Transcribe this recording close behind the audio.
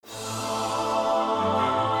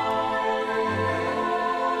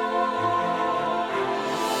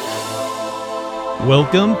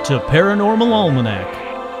Welcome to Paranormal Almanac.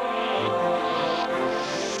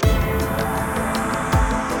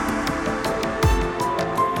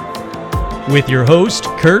 With your host,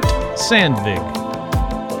 Kurt Sandvig.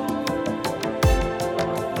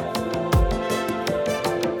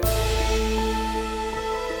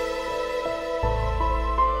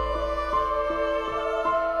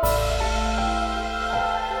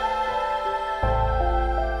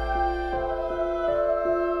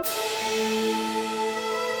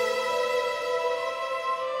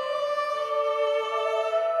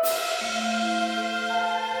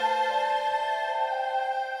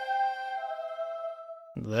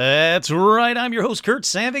 That's right, I'm your host, Kurt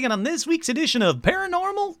Sandvig, and on this week's edition of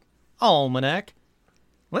Paranormal Almanac,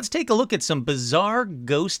 let's take a look at some bizarre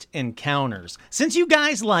ghost encounters. Since you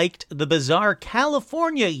guys liked the bizarre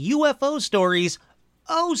California UFO stories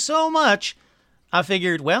oh so much, I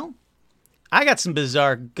figured, well, I got some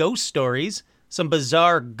bizarre ghost stories, some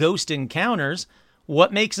bizarre ghost encounters.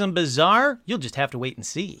 What makes them bizarre? You'll just have to wait and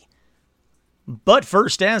see. But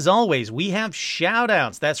first, as always, we have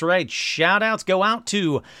shout-outs. That's right, shout-outs go out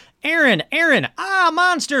to Aaron,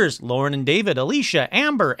 Monsters, Lauren and David, Alicia,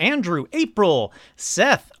 Amber, Andrew, April,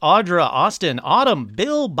 Seth, Audra, Austin, Autumn,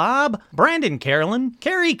 Bill, Bob, Brandon, Carolyn,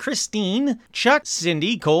 Carrie, Christine, Chuck,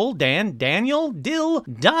 Cindy, Cole, Dan, Daniel, Dill,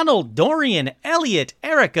 Donald, Dorian, Elliot,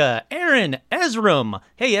 Erica, Aaron, Ezram,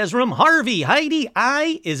 hey Ezram, Harvey, Heidi,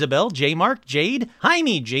 Isabel, J. Mark, Jade,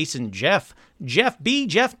 Jaime, Jason, Jeff B,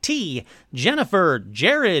 Jeff T, Jennifer,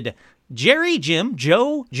 Jared, Jerry, Jim,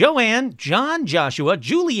 Joe, Joanne, John, Joshua,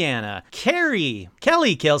 Juliana, Carrie,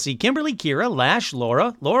 Kelly, Kelsey, Kimberly, Kira, Lash,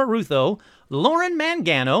 Laura Rutho, Lauren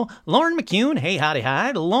Mangano, Lauren McCune, hey howdy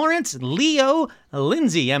hi, Lawrence, Leo,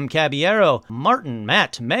 Lindsay, M. Caballero, Martin,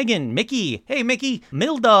 Matt, Megan, Mickey, hey Mickey,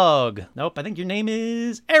 Mildog, nope, I think your name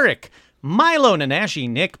is Eric, Milo, Nanashi,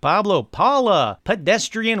 Nick, Pablo, Paula,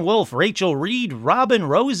 Pedestrian Wolf, Rachel Reed, Robin,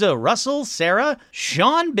 Rosa, Russell, Sarah,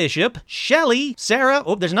 Sean Bishop, Shelly, Sarah,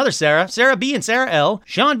 oh, there's another Sarah B and Sarah L,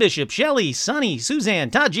 Sean Bishop, Shelly, Sunny,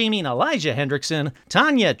 Suzanne, Todd Jamie, and Elijah Hendrickson,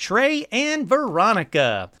 Tanya, Trey, and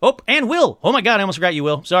Veronica. Oh, and Will. Oh my God, I almost forgot you,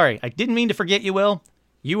 Will. Sorry, I didn't mean to forget you, Will.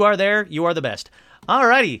 You are there. You are the best.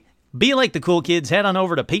 Alrighty. Be like the cool kids, head on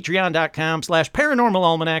over to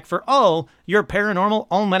patreon.com/paranormalalmanac for all your paranormal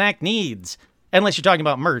almanac needs. Unless you're talking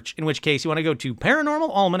about merch, in which case you want to go to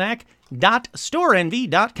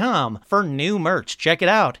paranormalalmanac.storeenvy.com for new merch. Check it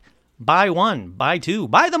out. Buy one, buy two,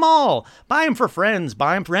 buy them all. Buy them for friends,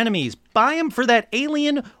 buy them for enemies. Buy them for that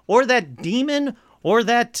alien or that demon or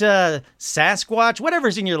that Sasquatch,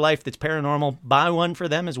 whatever's in your life that's paranormal. Buy one for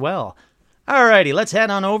them as well. Alrighty, let's head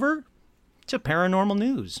on over to paranormal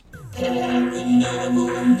news.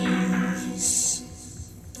 Paranormal news.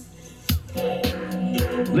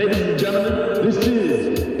 Ladies and gentlemen, this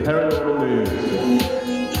is Paranormal News.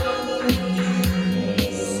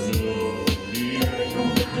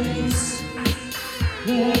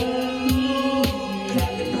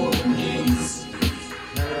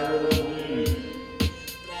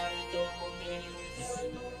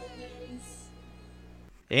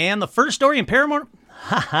 And the first story in paranormal...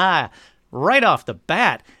 right off the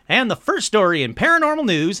bat. And the first story in paranormal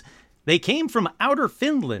news, they came from outer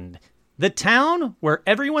Finland, the town where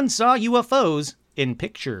everyone saw UFOs in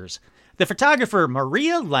pictures. The photographer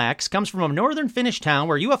Maria Lax comes from a northern Finnish town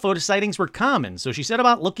where UFO sightings were common, so she set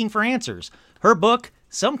about looking for answers. Her book,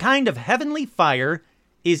 Some Kind of Heavenly Fire,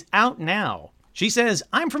 is out now. She says,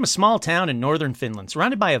 I'm from a small town in northern Finland,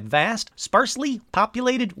 surrounded by a vast, sparsely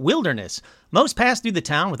populated wilderness. Most passed through the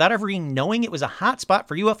town without ever even knowing it was a hotspot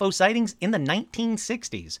for UFO sightings in the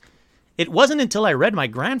 1960s. It wasn't until I read my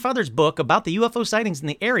grandfather's book about the UFO sightings in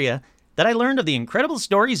the area that I learned of the incredible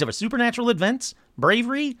stories of supernatural events,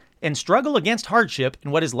 bravery, and struggle against hardship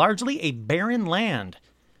in what is largely a barren land.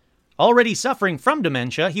 Already suffering from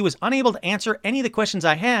dementia, he was unable to answer any of the questions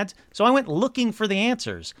I had, so I went looking for the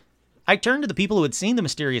answers. I turned to the people who had seen the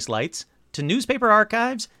mysterious lights, to newspaper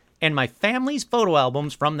archives, and my family's photo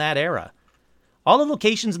albums from that era. All the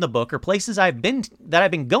locations in the book are places I've been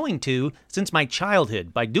going to since my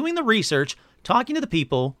childhood. By doing the research, talking to the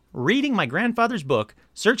people, reading my grandfather's book,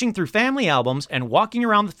 searching through family albums, and walking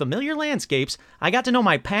around the familiar landscapes, I got to know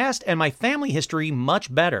my past and my family history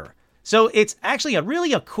much better. So it's actually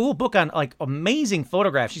a cool book on amazing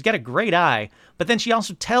photographs. She's got a great eye, but then she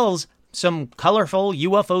also tells some colorful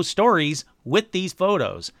UFO stories with these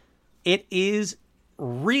photos. It is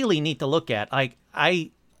really neat to look at. I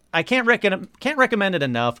can't recommend it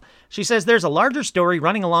enough. She says there's a larger story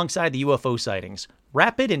running alongside the UFO sightings.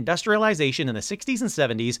 Rapid industrialization in the 60s and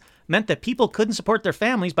 70s meant that people couldn't support their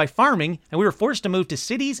families by farming, and we were forced to move to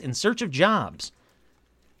cities in search of jobs.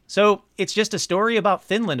 So it's just a story about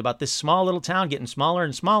Finland, about this small little town getting smaller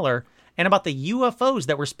and smaller, and about the UFOs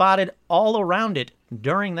that were spotted all around it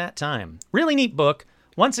during that time. Really neat book.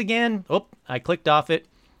 Once again, I clicked off it.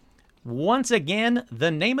 Once again,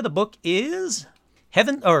 the name of the book is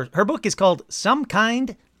her book is called Some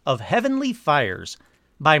Kind of Heavenly Fires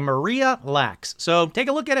by Maria Lax. So take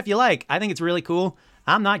a look at it if you like. I think it's really cool.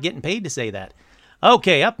 I'm not getting paid to say that.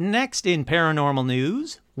 Okay, up next in paranormal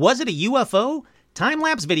news, was it a UFO?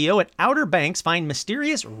 Time-lapse video at Outer Banks find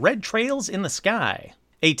mysterious red trails in the sky.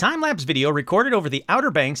 A time-lapse video recorded over the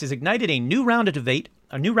Outer Banks has ignited a new round of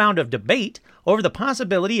debate over the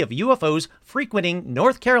possibility of UFOs frequenting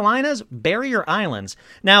North Carolina's Barrier Islands.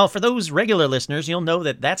 Now, for those regular listeners, you'll know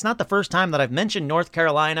that that's not the first time that I've mentioned North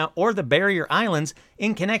Carolina or the Barrier Islands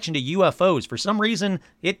in connection to UFOs. For some reason,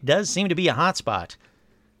 it does seem to be a hotspot.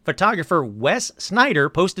 Photographer Wes Snyder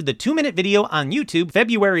posted the 2-minute video on YouTube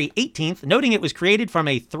February 18th, noting it was created from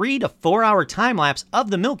a 3 to 4 hour time-lapse of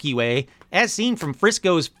the Milky Way, as seen from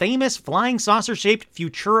Frisco's famous flying saucer-shaped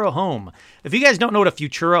Futura home. If you guys don't know what a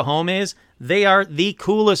Futura home is, they are the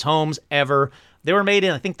coolest homes ever. They were made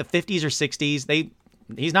in, I think, the 50s or 60s.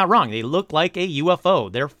 He's not wrong. They look like a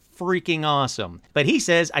UFO. They're freaking awesome. But he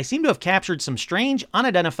says, I seem to have captured some strange,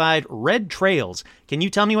 unidentified red trails. Can you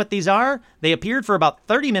tell me what these are? They appeared for about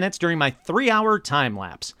 30 minutes during my 3-hour time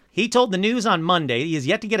lapse. He told the news on Monday he has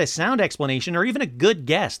yet to get a sound explanation or even a good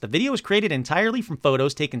guess. The video was created entirely from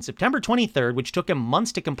photos taken September 23rd, which took him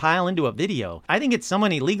months to compile into a video. I think it's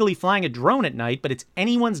someone illegally flying a drone at night, but it's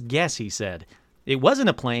anyone's guess, he said. It wasn't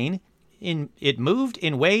a plane. It moved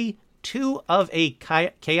in way too of a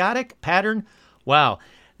chaotic pattern. Wow.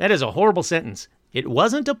 That is a horrible sentence. It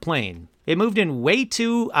wasn't a plane. It moved in way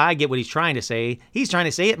too, I get what he's trying to say. He's trying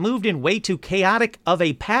to say it moved in way too chaotic of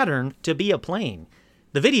a pattern to be a plane.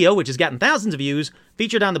 The video, which has gotten thousands of views,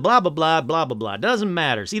 featured on the blah, blah, blah, blah, blah, blah. Doesn't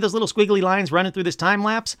matter. See those little squiggly lines running through this time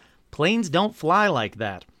lapse? Planes don't fly like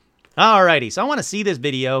that. Alrighty, so I want to see this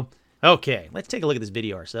video. Okay, let's take a look at this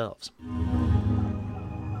video ourselves.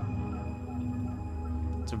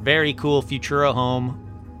 It's a very cool Futura home.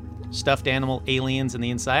 Stuffed animal aliens in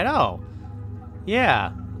the inside. Oh,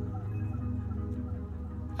 yeah.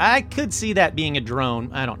 I could see that being a drone.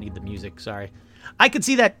 I don't need the music, sorry. I could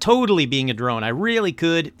see that totally being a drone. I really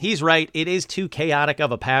could. He's right. It is too chaotic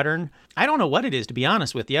of a pattern. I don't know what it is, to be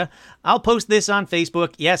honest with you. I'll post this on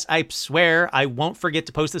Facebook. Yes, I swear I won't forget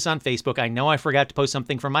to post this on Facebook. I know I forgot to post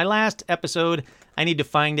something from my last episode. I need to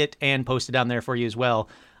find it and post it on there for you as well.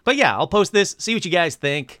 But yeah, I'll post this. See what you guys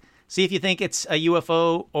think. See if you think it's a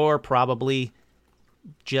UFO or probably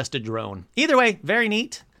just a drone. Either way, very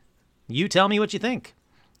neat. You tell me what you think.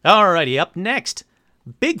 Alrighty, up next,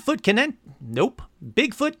 Bigfoot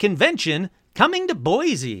Convention coming to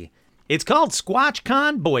Boise. It's called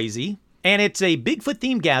SquatchCon Boise, and it's a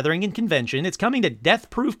Bigfoot-themed gathering and convention. It's coming to Death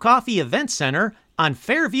Proof Coffee Event Center on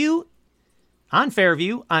Fairview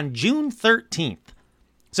on June 13th.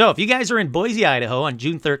 So if you guys are in Boise, Idaho on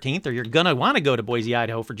June 13th, or you're going to want to go to Boise,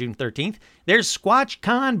 Idaho for June 13th, there's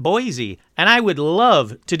SquatchCon Boise. And I would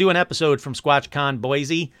love to do an episode from SquatchCon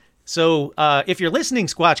Boise. So if you're listening,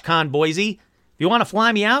 SquatchCon Boise, if you want to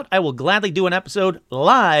fly me out, I will gladly do an episode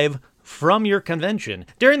live from your convention.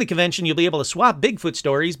 During the convention, you'll be able to swap Bigfoot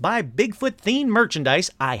stories, buy Bigfoot-themed merchandise,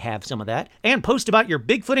 I have some of that, and post about your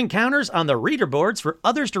Bigfoot encounters on the reader boards for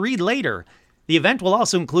others to read later. The event will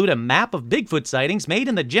also include a map of Bigfoot sightings made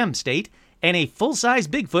in the Gem State and a full-size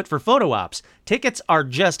Bigfoot for photo ops. Tickets are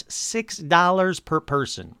just $6 per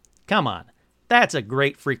person. Come on, that's a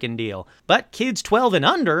great freaking deal. But kids 12 and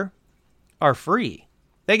under are free.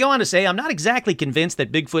 They go on to say, I'm not exactly convinced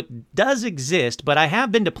that Bigfoot does exist, but I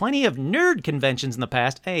have been to plenty of nerd conventions in the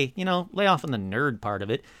past. Hey, lay off on the nerd part of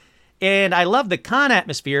it. And I love the con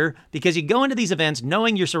atmosphere because you go into these events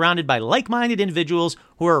knowing you're surrounded by like-minded individuals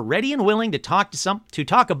who are ready and willing to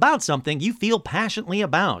talk about something you feel passionately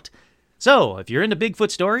about. So, if you're into Bigfoot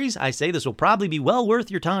stories, I say this will probably be well worth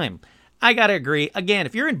your time. I gotta agree. Again,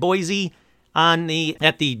 if you're in Boise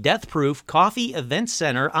at the Death Proof Coffee Event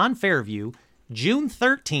Center on Fairview, June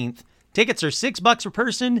 13th, tickets are $6 per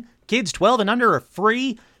person. Kids 12 and under are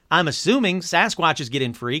free. I'm assuming Sasquatches get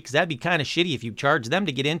in free, because that'd be kind of shitty if you charge them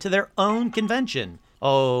to get into their own convention.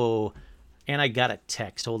 Oh, and I got a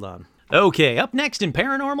text. Hold on. Okay, up next in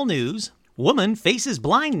paranormal news, woman faces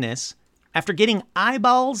blindness after getting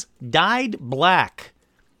eyeballs dyed black.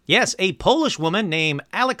 Yes, a Polish woman named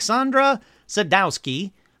Aleksandra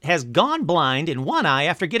Sadowski has gone blind in one eye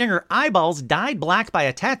after getting her eyeballs dyed black by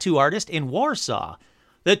a tattoo artist in Warsaw.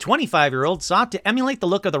 The 25-year-old sought to emulate the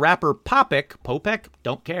look of the rapper Popek,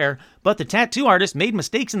 don't care, but the tattoo artist made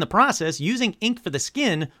mistakes in the process using ink for the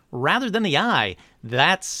skin rather than the eye.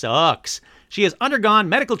 That sucks. She has undergone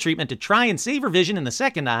medical treatment to try and save her vision in the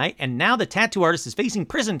second eye, and now the tattoo artist is facing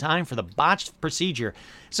prison time for the botched procedure.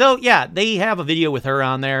 So yeah, they have a video with her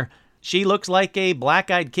on there. She looks like a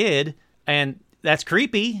black-eyed kid, and that's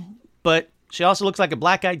creepy, but she also looks like a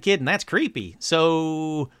black-eyed kid, and that's creepy.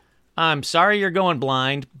 So I'm sorry you're going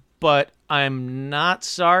blind, but I'm not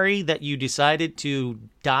sorry that you decided to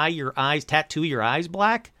tattoo your eyes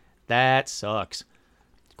black. That sucks.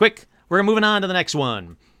 Quick, we're moving on to the next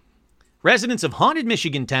one. Residents of haunted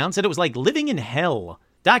Michigan town said it was like living in hell.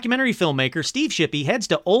 Documentary filmmaker Steve Shippey heads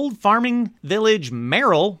to old farming village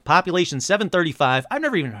Merrill, population 735. I've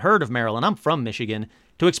never even heard of Merrill, and I'm from Michigan,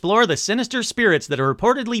 to explore the sinister spirits that have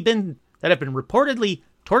been reportedly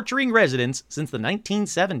torturing residents since the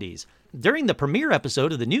 1970s. During the premiere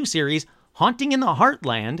episode of the new series Haunting in the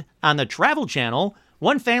Heartland on the Travel Channel,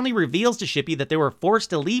 one family reveals to Shippey that they were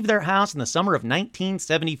forced to leave their house in the summer of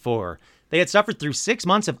 1974. They had suffered through 6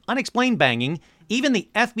 months of unexplained banging. Even the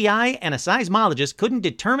FBI and a seismologist couldn't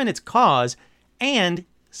determine its cause, and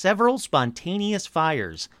several spontaneous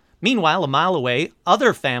fires. Meanwhile, a mile away,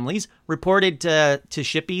 other families reported to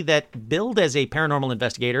Shippey, that billed as a paranormal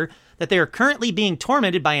investigator, that they are currently being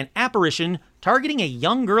tormented by an apparition targeting a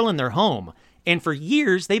young girl in their home. And for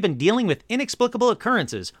years, they've been dealing with inexplicable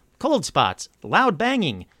occurrences, cold spots, loud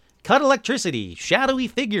banging, cut electricity, shadowy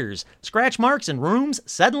figures, scratch marks, and rooms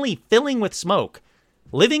suddenly filling with smoke.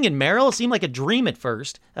 Living in Merrill seemed like a dream at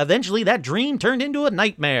first. Eventually, that dream turned into a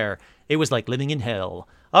nightmare. It was like living in hell.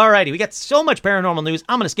 Alrighty, we got so much paranormal news,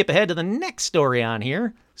 I'm going to skip ahead to the next story on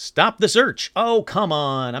here. Stop the search. Oh, come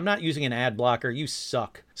on. I'm not using an ad blocker. You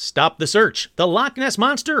suck. Stop the search. The Loch Ness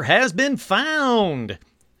Monster has been found.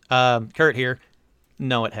 Kurt here.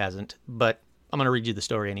 No, it hasn't, but I'm going to read you the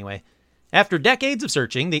story anyway. After decades of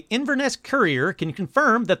searching, the Inverness Courier can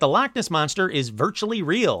confirm that the Loch Ness Monster is virtually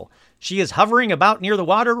real. She is hovering about near the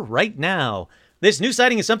water right now. This new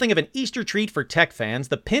sighting is something of an Easter treat for tech fans.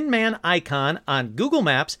 The Pin Man icon on Google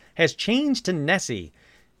Maps has changed to Nessie.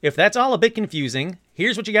 If that's all a bit confusing,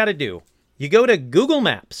 here's what you got to do. You go to Google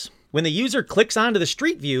Maps. When the user clicks onto the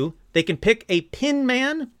street view, they can pick a Pin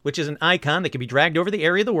Man, which is an icon that can be dragged over the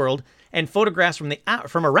area of the world, and photographs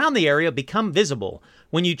from around the area become visible.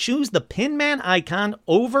 When you choose the Pin Man icon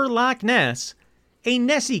over Loch Ness, a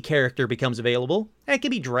Nessie character becomes available and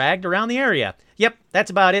can be dragged around the area. Yep,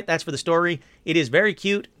 that's about it. That's for the story. It is very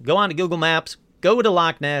cute. Go on to Google Maps, go to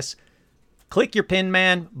Loch Ness, click your Pin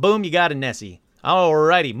Man, boom, you got a Nessie.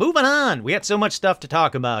 Alrighty, moving on. We got so much stuff to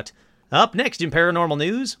talk about. Up next in paranormal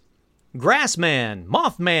news, Grassman,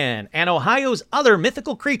 Mothman, and Ohio's other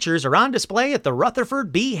mythical creatures are on display at the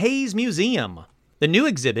Rutherford B. Hayes Museum. The new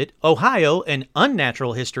exhibit, Ohio, An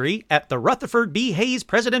Unnatural History, at the Rutherford B. Hayes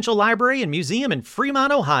Presidential Library and Museum in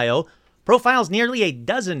Fremont, Ohio, profiles nearly a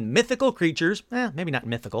dozen mythical creatures, maybe not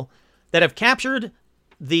mythical, that have captured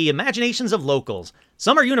the imaginations of locals.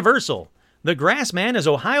 Some are universal. The Grassman is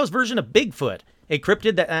Ohio's version of Bigfoot, a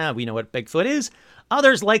cryptid that, we know what Bigfoot is.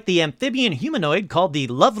 Others, like the amphibian humanoid called the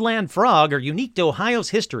Loveland Frog, are unique to Ohio's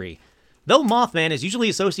history. Though Mothman is usually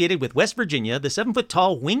associated with West Virginia, the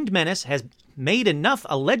 7-foot-tall winged menace has made enough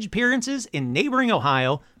alleged appearances in neighboring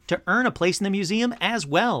Ohio to earn a place in the museum as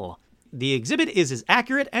well. The exhibit is as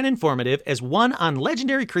accurate and informative as one on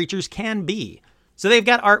legendary creatures can be. So they've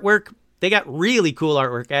got artwork. They got really cool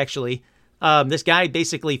artwork, actually. This guy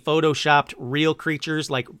basically photoshopped real creatures,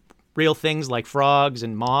 like real things like frogs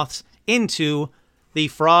and moths, into the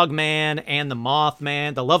Frogman and the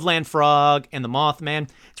Mothman, the Loveland Frog and the Mothman.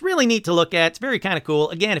 It's really neat to look at. It's very kind of cool.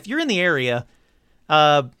 Again, if you're in the area,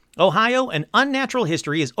 Ohio, An Unnatural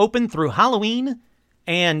History is open through Halloween,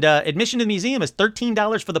 and admission to the museum is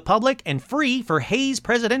 $13 for the public and free for Hayes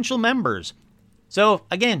presidential members. So,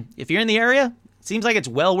 again, if you're in the area, it seems like it's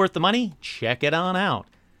well worth the money. Check it on out.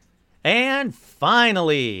 And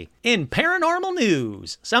finally, in paranormal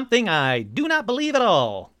news, something I do not believe at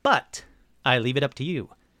all, but I leave it up to you.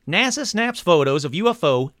 NASA snaps photos of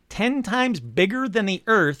UFO 10 times bigger than the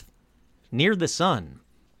Earth near the sun.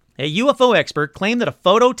 A UFO expert claimed that a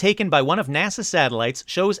photo taken by one of NASA's satellites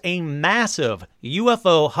shows a massive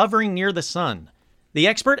UFO hovering near the sun. The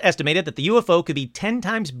expert estimated that the UFO could be 10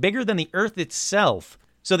 times bigger than the Earth itself.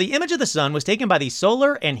 So the image of the sun was taken by the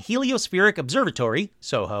Solar and Heliospheric Observatory,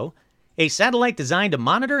 SOHO, a satellite designed to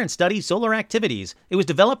monitor and study solar activities. It was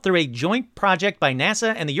developed through a joint project by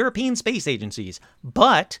NASA and the European Space Agencies.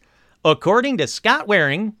 But, according to Scott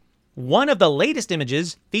Waring, one of the latest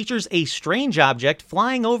images features a strange object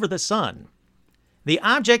flying over the sun. The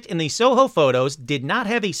object in the Soho photos did not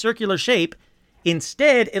have a circular shape.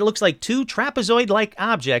 Instead, it looks like two trapezoid-like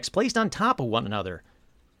objects placed on top of one another.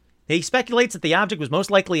 He speculates that the object was most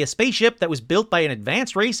likely a spaceship that was built by an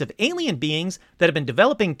advanced race of alien beings that have been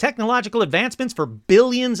developing technological advancements for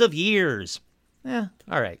billions of years. All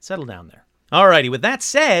right, settle down there. Alrighty, with that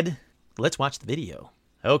said, let's watch the video.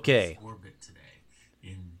 Okay. Orbit today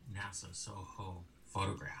in NASA Soho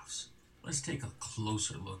photographs. Let's take a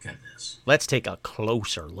closer look at this. Let's take a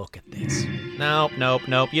closer look at this. Nope.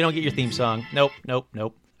 You don't get your theme song. Nope.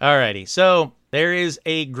 Alrighty, so there is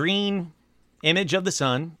a green image of the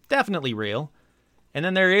sun, definitely real. And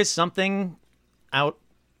then there is something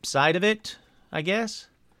outside of it, I guess.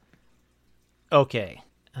 Okay.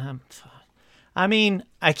 I mean,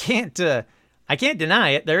 I can't deny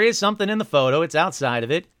it. There is something in the photo. It's outside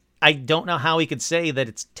of it. I don't know how he could say that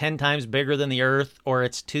it's 10 times bigger than the Earth or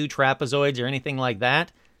it's two trapezoids or anything like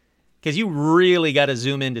that. Because you really got to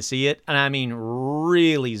zoom in to see it. And I mean,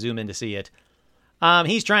 really zoom in to see it.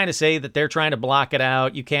 He's trying to say that they're trying to block it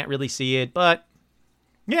out. You can't really see it. But,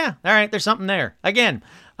 yeah, all right, there's something there. Again,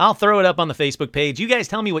 I'll throw it up on the Facebook page. You guys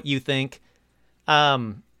tell me what you think.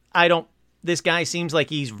 This guy seems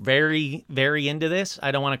like he's very, very into this.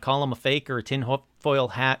 I don't want to call him a fake or a tinfoil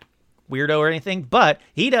hat weirdo or anything, but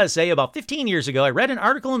he does say about 15 years ago, I read an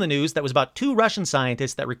article in the news that was about two Russian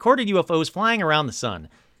scientists that recorded UFOs flying around the sun.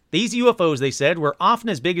 These UFOs, they said, were often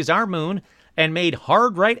as big as our moon and made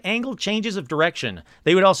hard right-angle changes of direction.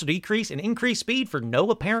 They would also decrease and increase speed for no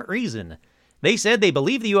apparent reason. They said they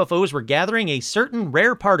believed the UFOs were gathering a certain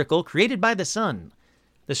rare particle created by the sun.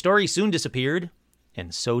 The story soon disappeared,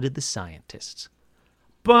 and so did the scientists.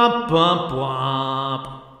 Bump, bump,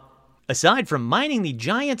 bump. Aside from mining the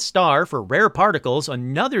giant star for rare particles,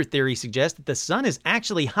 another theory suggests that the sun is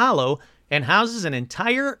actually hollow and houses an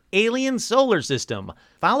entire alien solar system.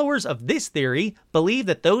 Followers of this theory believe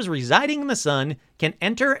that those residing in the sun can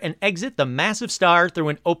enter and exit the massive star through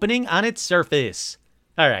an opening on its surface.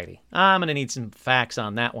 Alrighty, I'm going to need some facts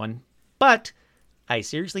on that one, but I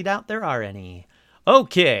seriously doubt there are any.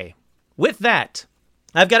 Okay, with that,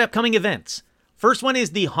 I've got upcoming events. First one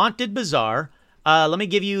is the Haunted Bazaar. Let me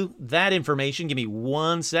give you that information. Give me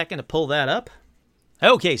 1 second to pull that up.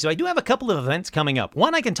 Okay, so I do have a couple of events coming up.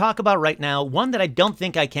 One I can talk about right now. One that I don't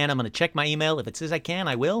think I can. I'm going to check my email. If it says I can,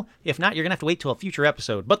 I will. If not, you're going to have to wait till a future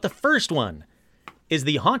episode. But the first one is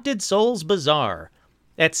the Haunted Souls Bazaar.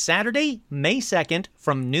 That's Saturday, May 2nd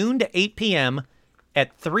from noon to 8 p.m.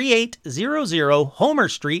 at 3800 Homer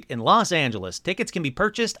Street in Los Angeles. Tickets can be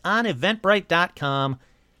purchased on Eventbrite.com.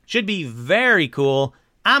 Should be very cool.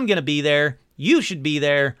 I'm going to be there. You should be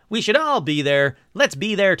there. We should all be there. Let's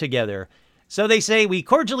be there together. So they say, we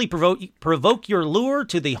cordially provoke your lure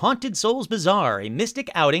to the Haunted Souls Bazaar, a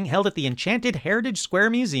mystic outing held at the Enchanted Heritage Square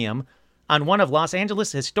Museum on one of Los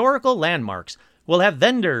Angeles' historical landmarks. We'll have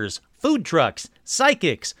vendors, food trucks,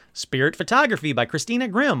 psychics, spirit photography by Christina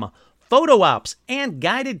Grimm, photo ops, and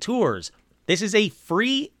guided tours. This is a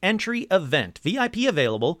free entry event, VIP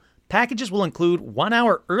available. Packages will include 1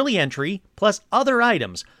 hour early entry plus other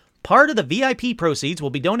items. Part of the VIP proceeds will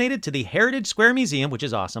be donated to the Heritage Square Museum, which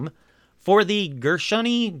is awesome. For the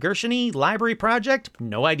Gershony Library Project,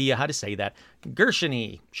 no idea how to say that.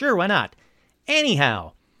 Gershony, sure, why not?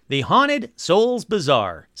 Anyhow, the Haunted Souls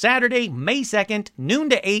Bazaar, Saturday, May 2nd,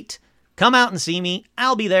 noon to 8. Come out and see me.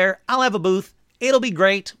 I'll be there. I'll have a booth. It'll be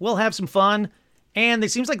great. We'll have some fun. And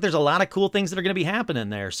it seems like there's a lot of cool things that are going to be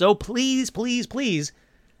happening there. So please, please, please,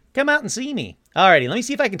 come out and see me. Alrighty, let me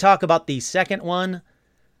see if I can talk about the second one.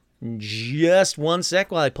 Just 1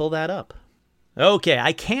 sec while I pull that up. Okay,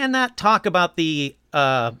 I cannot talk about the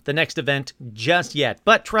next event just yet,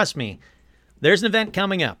 but trust me, there's an event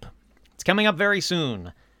coming up. It's coming up very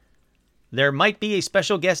soon. There might be a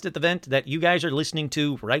special guest at the event that you guys are listening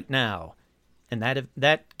to right now, and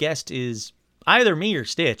that guest is either me or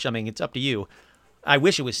Stitch. I mean, it's up to you. I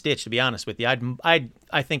wish it was Stitch, to be honest with you.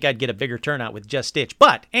 I think I'd get a bigger turnout with just Stitch.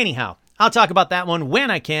 But anyhow, I'll talk about that one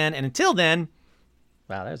when I can, and until then.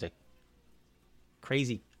 Wow, that was a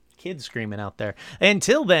crazy kid screaming out there.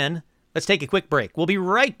 Until then, let's take a quick break. We'll be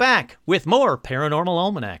right back with more Paranormal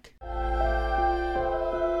Almanac.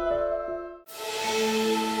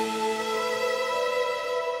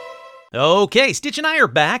 Okay, Stitch and I are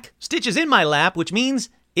back. Stitch is in my lap, which means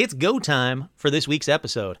it's go time for this week's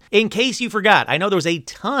episode. In case you forgot, I know there was a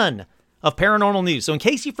ton of paranormal news, so in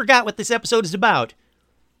case you forgot what this episode is about,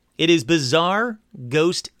 it is bizarre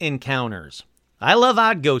ghost encounters. I love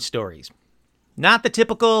odd ghost stories. Not the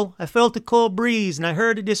typical, I felt a cold breeze and I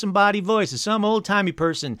heard a disembodied voice of some old-timey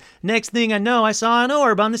person. Next thing I know, I saw an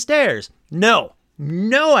orb on the stairs. No,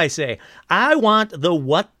 I say. I want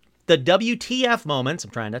the the WTF moments.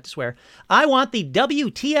 I'm trying not to swear. I want the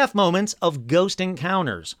WTF moments of ghost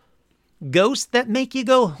encounters. Ghosts that make you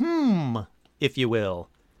go, if you will.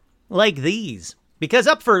 Like these. Because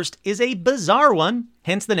up first is a bizarre one,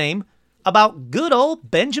 hence the name, about good old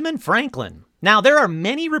Benjamin Franklin. Now, there are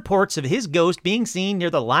many reports of his ghost being seen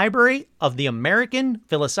near the library of the American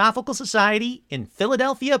Philosophical Society in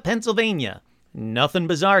Philadelphia, Pennsylvania. Nothing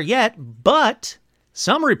bizarre yet, but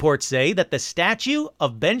some reports say that the statue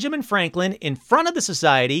of Benjamin Franklin in front of the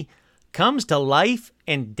society comes to life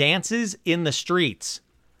and dances in the streets.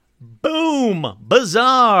 Boom!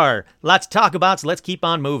 Bizarre! Lots to talk about, so let's keep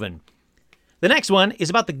on moving. The next one is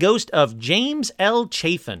about the ghost of James L.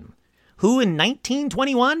 Chafin, who in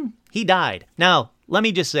 1921, he died. Now, let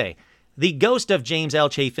me just say, the ghost of James L.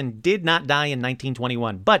 Chafin did not die in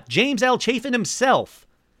 1921, but James L. Chafin himself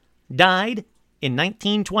died in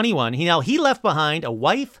 1921. He left behind a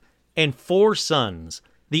wife and 4 sons.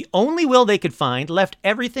 The only will they could find left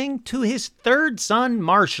everything to his 3rd son,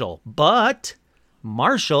 Marshall, but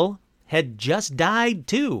Marshall had just died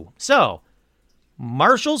too. So,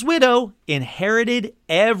 Marshall's widow inherited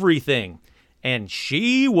everything, and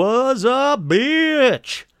she was a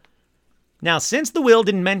bitch. Now, since the will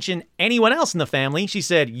didn't mention anyone else in the family, she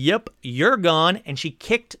said, yep, you're gone, and she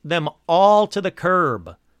kicked them all to the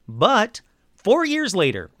curb. But 4 years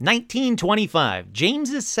later, 1925,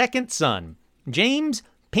 James's 2nd son, James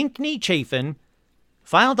Pinckney Chafin,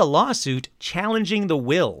 filed a lawsuit challenging the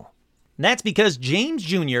will. That's because James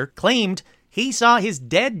Jr. claimed he saw his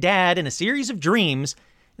dead dad in a series of dreams,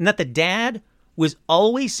 and that the dad was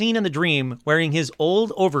always seen in the dream wearing his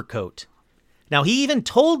old overcoat. Now, he even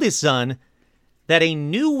told his son that a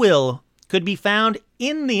new will could be found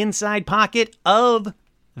in the inside pocket of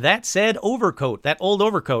that said overcoat, that old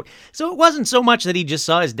overcoat. So it wasn't so much that he just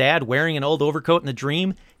saw his dad wearing an old overcoat in the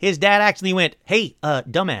dream. His dad actually went, hey,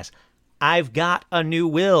 dumbass, I've got a new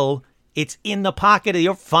will. It's in the pocket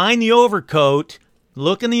of find the overcoat.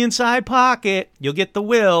 Look in the inside pocket. You'll get the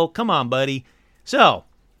will. Come on, buddy. So,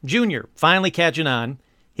 Junior finally catching on.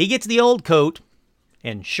 He gets the old coat,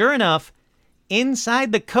 and sure enough,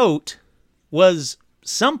 inside the coat was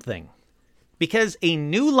something. Because a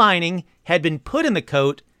new lining had been put in the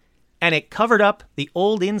coat, and it covered up the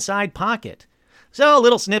old inside pocket. So, a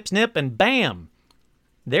little snip, snip, and bam!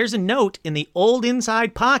 There's a note in the old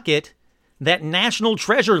inside pocket that National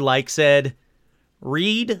Treasure-like said,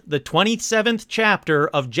 read the 27th chapter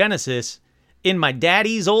of Genesis in my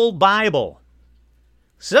daddy's old Bible.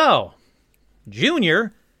 So,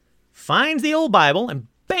 Junior finds the old Bible and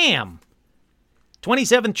bam!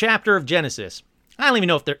 27th chapter of Genesis. I don't even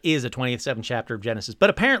know if there is a 27th chapter of Genesis,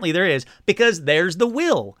 but apparently there is because there's the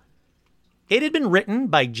will. It had been written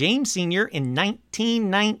by James Sr. in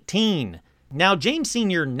 1919. Now, James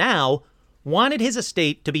Sr. now wanted his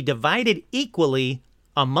estate to be divided equally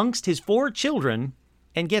amongst his 4 children,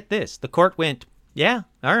 and get this, the court went, yeah,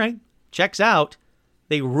 all right, checks out.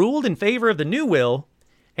 They ruled in favor of the new will,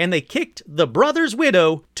 and they kicked the brother's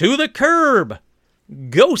widow to the curb,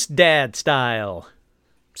 ghost dad style.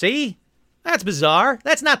 See? That's bizarre.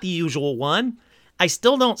 That's not the usual one. I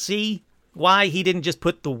still don't see why he didn't just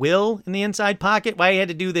put the will in the inside pocket, why he had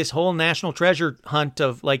to do this whole National Treasure hunt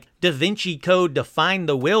of like Da Vinci Code to find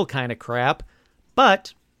the will kind of crap,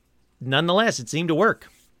 but nonetheless, it seemed to work.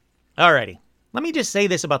 Alrighty, let me just say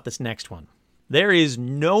this about this next one. There is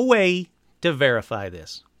no way to verify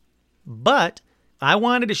this, but I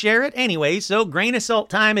wanted to share it anyway, so grain of salt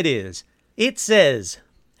time it is. It says,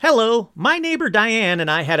 hello, my neighbor Diane and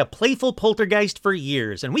I had a playful poltergeist for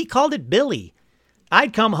years, and we called it Billy.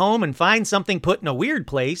 I'd come home and find something put in a weird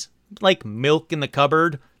place, like milk in the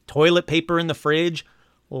cupboard, toilet paper in the fridge,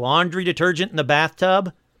 laundry detergent in the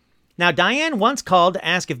bathtub. Now, Diane once called to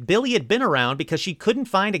ask if Billy had been around because she couldn't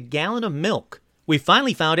find a gallon of milk. We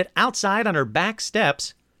finally found it outside on her back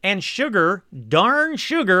steps, and sugar, darn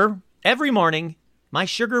sugar, every morning, my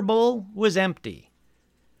sugar bowl was empty.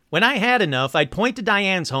 When I had enough, I'd point to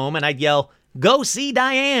Diane's home and I'd yell, "Go see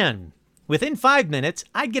Diane!" Within 5 minutes,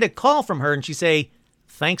 I'd get a call from her and she'd say,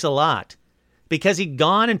 "Thanks a lot," because he'd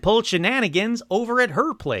gone and pulled shenanigans over at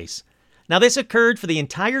her place. Now, this occurred for the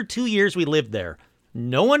entire 2 years we lived there.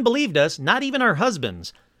 No one believed us, not even our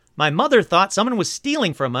husbands. My mother thought someone was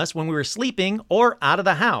stealing from us when we were sleeping or out of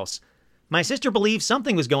the house. My sister believed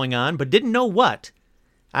something was going on, but didn't know what.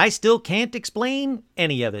 I still can't explain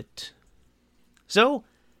any of it. So,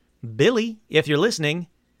 Billy, if you're listening,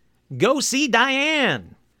 go see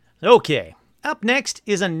Diane. Okay, up next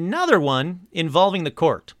is another one involving the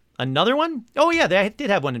court. Another one? Oh yeah, they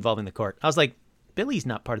did have one involving the court. I was like, Billy's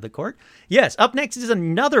not part of the court. Yes, up next is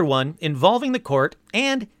another one involving the court,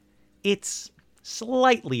 and it's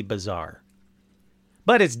slightly bizarre.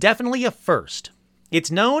 But it's definitely a first.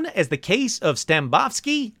 It's known as the case of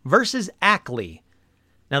Stambovsky versus Ackley.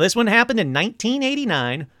 Now, this one happened in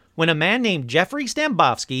 1989 when a man named Jeffrey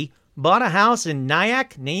Stambovsky bought a house in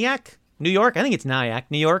Nyack, New York, I think it's Nyack,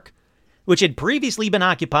 New York, which had previously been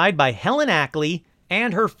occupied by Helen Ackley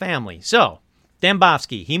and her family. So,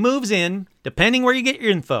 Stambovsky, he moves in, depending where you get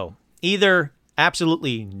your info. Either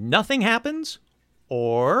absolutely nothing happens,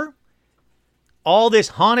 or all this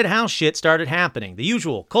haunted house shit started happening. The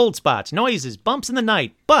usual cold spots, noises, bumps in the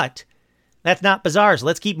night. But that's not bizarre, so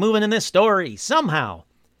let's keep moving in this story. Somehow,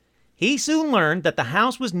 he soon learned that the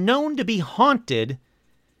house was known to be haunted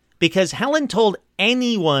because Helen told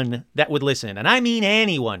anyone that would listen, and I mean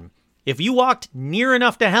anyone. If you walked near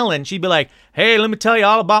enough to Helen, she'd be like, hey, let me tell you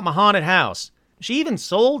all about my haunted house. She even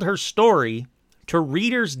sold her story to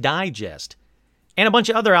Reader's Digest and a bunch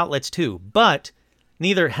of other outlets too, but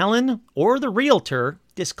neither Helen or the realtor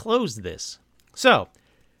disclosed this. So,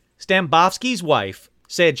 Stambovsky's wife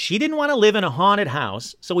said she didn't want to live in a haunted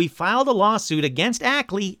house, so he filed a lawsuit against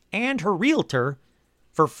Ackley and her realtor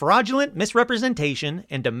for fraudulent misrepresentation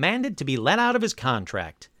and demanded to be let out of his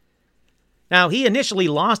contract. Now, he initially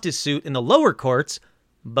lost his suit in the lower courts,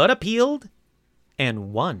 but appealed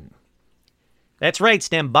and won. That's right,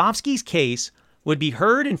 Stambovsky's case would be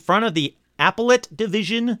heard in front of the Appellate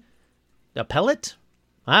Division. Appellate?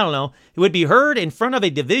 I don't know. It would be heard in front of a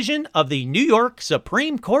division of the New York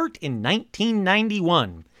Supreme Court in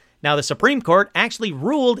 1991. Now, the Supreme Court actually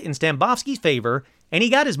ruled in Stambovsky's favor, and he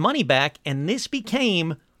got his money back, and this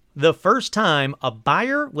became the first time a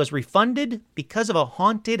buyer was refunded because of a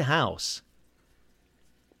haunted house.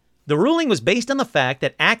 The ruling was based on the fact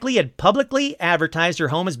that Ackley had publicly advertised her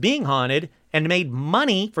home as being haunted and made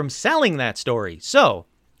money from selling that story. So,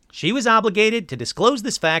 she was obligated to disclose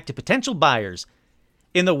this fact to potential buyers.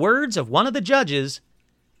 In the words of one of the judges,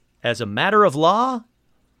 as a matter of law,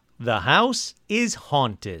 the house is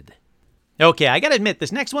haunted. Okay, I gotta admit,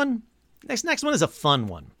 this next one is a fun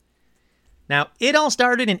one. Now, it all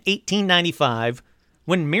started in 1895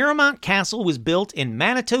 when Miramont Castle was built in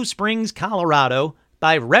Manitou Springs, Colorado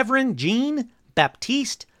by Reverend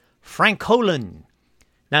Jean-Baptiste Francolin.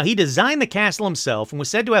 Now, he designed the castle himself and was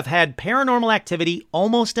said to have had paranormal activity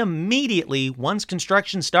almost immediately once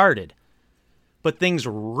construction started. But things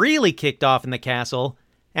really kicked off in the castle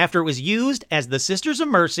after it was used as the Sisters of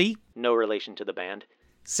Mercy, no relation to the band,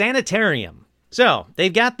 sanitarium. So,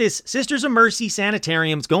 they've got this Sisters of Mercy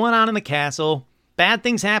sanitariums going on in the castle. Bad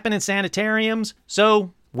things happen in sanitariums,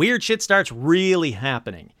 so weird shit starts really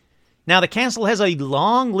happening. Now, the castle has a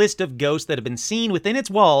long list of ghosts that have been seen within its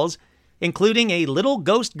walls, including a little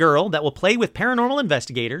ghost girl that will play with paranormal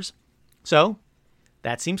investigators. So,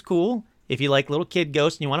 that seems cool if you like little kid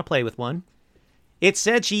ghosts and you want to play with one. It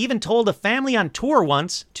said she even told a family on tour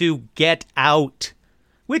once to get out,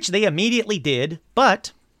 which they immediately did,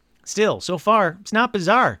 but still, so far, it's not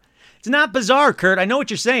bizarre. It's not bizarre, Kurt. I know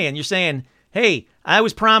what you're saying. You're saying, hey, I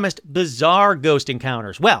was promised bizarre ghost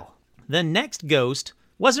encounters. Well, the next ghost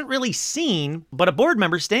wasn't really seen, but a board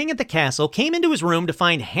member staying at the castle came into his room to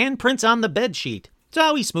find handprints on the bedsheet.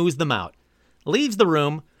 So he smooths them out, leaves the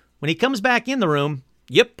room. When he comes back in the room,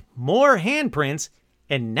 yep, more handprints,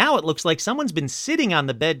 and now it looks like someone's been sitting on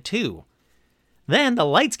the bed too. Then the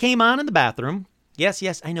lights came on in the bathroom.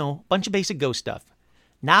 Yes, I know, bunch of basic ghost stuff.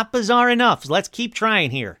 Not bizarre enough, so let's keep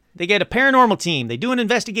trying here. They get a paranormal team. They do an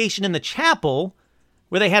investigation in the chapel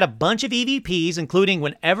where they had a bunch of EVPs, including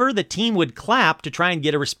whenever the team would clap to try and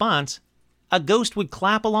get a response, a ghost would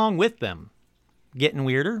clap along with them. Getting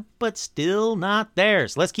weirder, but still not there.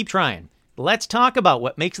 So let's keep trying. Let's talk about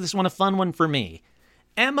what makes this one a fun one for me.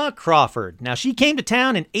 Emma Crawford. Now, she came to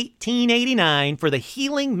town in 1889 for the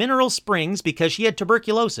Healing Mineral Springs because she had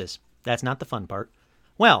tuberculosis. That's not the fun part.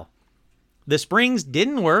 Well, the springs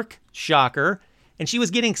didn't work, shocker, and she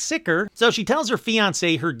was getting sicker, so she tells her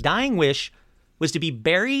fiancé her dying wish was to be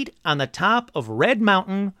buried on the top of Red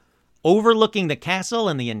Mountain, overlooking the castle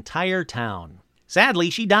and the entire town. Sadly,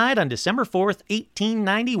 she died on December 4th,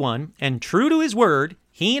 1891, and true to his word,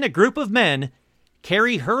 he and a group of men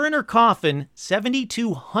carry her in her coffin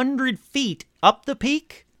 7,200 feet up the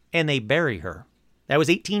peak, and they bury her. That was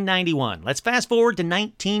 1891. Let's fast forward to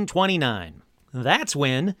 1929. That's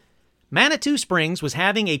when Manitou Springs was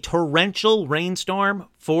having a torrential rainstorm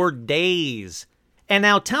for days. And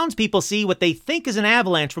now townspeople see what they think is an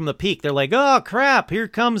avalanche from the peak. They're like, oh crap, here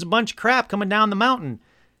comes a bunch of crap coming down the mountain.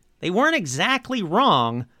 They weren't exactly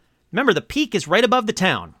wrong. Remember, the peak is right above the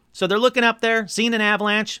town. So they're looking up there, seeing an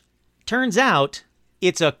avalanche. Turns out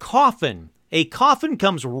it's a coffin. A coffin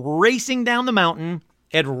comes racing down the mountain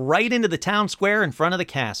and right into the town square in front of the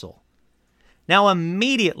castle. Now,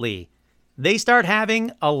 immediately, they start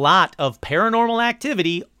having a lot of paranormal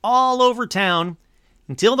activity all over town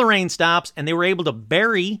until the rain stops and they were able to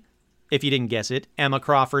bury, if you didn't guess it, Emma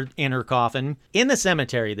Crawford in her coffin in the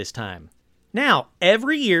cemetery this time. Now,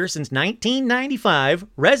 every year since 1995,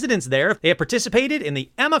 residents there have participated in the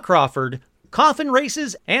Emma Crawford Coffin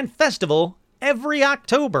Races and Festival every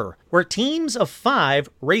October, where teams of 5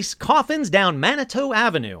 race coffins down Manitou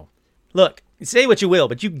Avenue. Look, say what you will,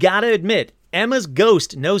 but you gotta admit, Emma's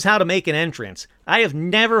ghost knows how to make an entrance. I have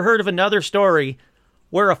never heard of another story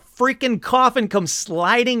where a freaking coffin comes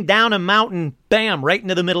sliding down a mountain, bam, right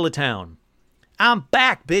into the middle of town. I'm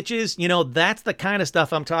back, bitches. You know, that's the kind of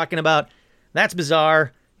stuff I'm talking about. That's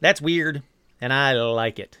bizarre, that's weird, and I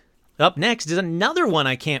like it. Up next is another one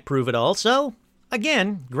I can't prove at all, so,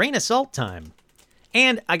 again, grain of salt time.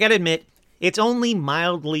 And I gotta admit, it's only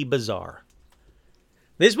mildly bizarre.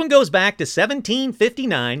 This one goes back to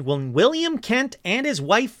 1759 when William Kent and his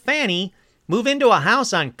wife Fanny move into a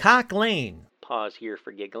house on Cock Lane. Pause here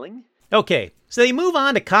for giggling. Okay, so they move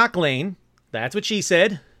on to Cock Lane, that's what she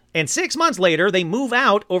said, and 6 months later they move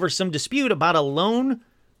out over some dispute about a loan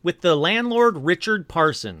with the landlord Richard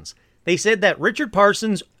Parsons. They said that Richard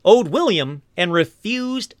Parsons owed William and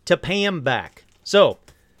refused to pay him back. So,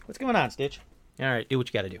 what's going on, Stitch? All right, do what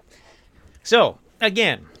you gotta do. So,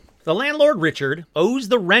 again, the landlord Richard owes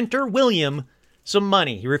the renter William some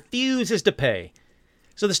money. He refuses to pay.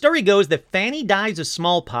 So the story goes that Fanny dies of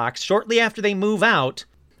smallpox shortly after they move out,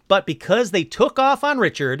 but because they took off on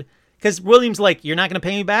Richard, because William's like, you're not going to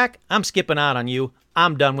pay me back? I'm skipping out on you.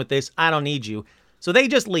 I'm done with this. I don't need you. So they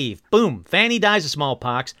just leave. Boom. Fanny dies of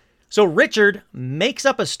smallpox. So Richard makes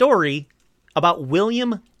up a story about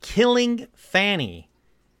William killing Fanny.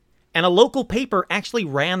 And a local paper actually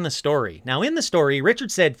ran the story. Now, in the story,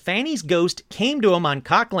 Richard said Fanny's ghost came to him on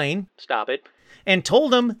Cock Lane, stop it, and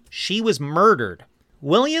told him she was murdered.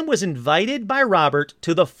 William was invited by Robert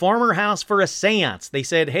to the former house for a seance. They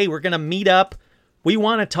said, hey, we're going to meet up. We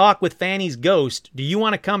want to talk with Fanny's ghost. Do you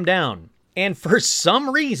want to come down? And for some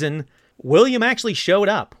reason, William actually showed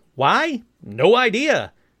up. Why? No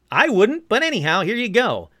idea. I wouldn't, but anyhow, here you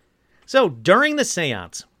go. So during the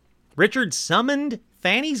seance, Richard summoned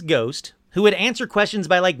Fanny's ghost, who would answer questions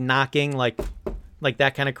by knocking, like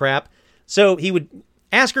that kind of crap. So he would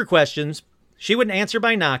ask her questions, she would answer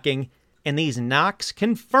by knocking, and these knocks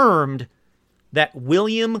confirmed that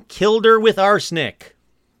William killed her with arsenic.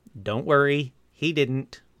 Don't worry, he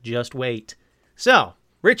didn't. Just wait. So,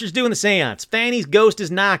 Richard's doing the seance. Fanny's ghost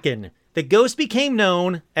is knocking. The ghost became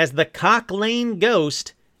known as the Cock Lane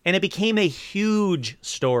Ghost, and it became a huge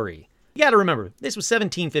story. You gotta remember, this was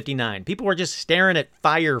 1759. People were just staring at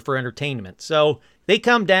fire for entertainment. So they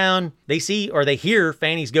come down, they see or they hear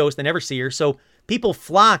Fanny's ghost, they never see her. So people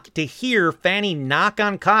flock to hear Fanny knock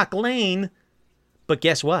on Cock Lane. But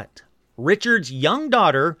guess what? Richard's young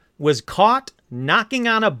daughter was caught knocking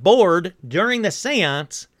on a board during the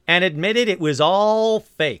seance and admitted it was all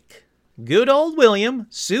fake. Good old William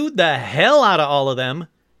sued the hell out of all of them,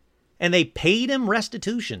 and they paid him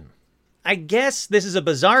restitution. I guess this is a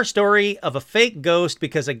bizarre story of a fake ghost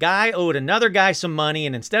because a guy owed another guy some money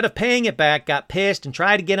and instead of paying it back, got pissed and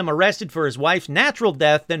tried to get him arrested for his wife's natural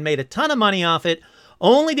death, then made a ton of money off it,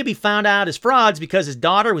 only to be found out as frauds because his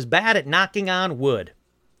daughter was bad at knocking on wood.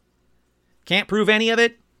 Can't prove any of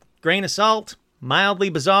it. Grain of salt. Mildly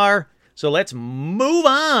bizarre. So let's move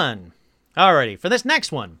on. Alrighty, for this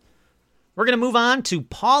next one, we're going to move on to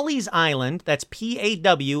Pawleys Island. That's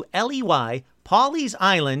Pawley, Pawleys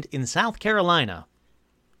Island in South Carolina,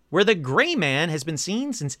 where the Gray Man has been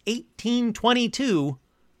seen since 1822,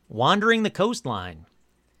 wandering the coastline.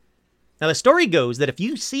 Now, the story goes that if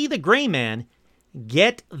you see the Gray Man,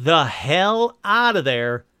 get the hell out of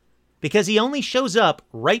there because he only shows up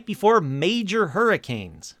right before major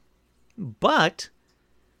hurricanes. But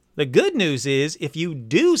the good news is if you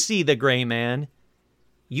do see the Gray Man,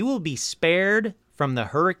 you will be spared from the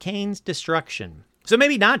hurricane's destruction. So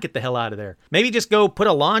maybe not get the hell out of there. Maybe just go put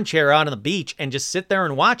a lawn chair out on the beach and just sit there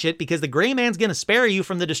and watch it because the Gray Man's going to spare you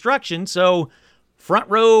from the destruction. So front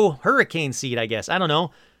row hurricane seat, I guess. I don't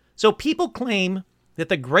know. So people claim that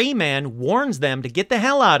the Gray Man warns them to get the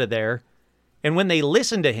hell out of there. And when they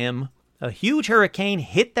listen to him, a huge hurricane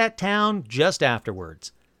hit that town just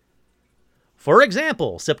afterwards. For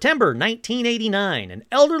example, September 1989, an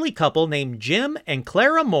elderly couple named Jim and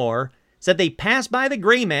Clara Moore said they passed by the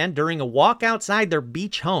Gray Man during a walk outside their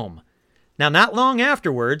beach home. Now, not long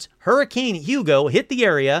afterwards, Hurricane Hugo hit the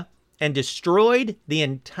area and destroyed the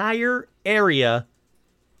entire area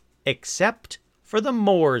except for the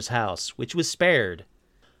Moore's house, which was spared.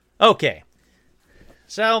 Okay,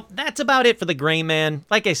 so that's about it for the Gray Man.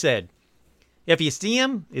 Like I said, If you see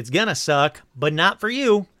him, it's gonna suck, but not for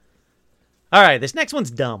you. All right, this next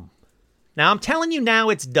one's dumb. Now, I'm telling you now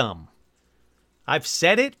it's dumb. I've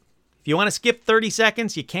said it. If you want to skip 30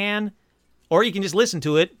 seconds, you can. Or you can just listen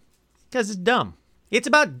to it, because it's dumb. It's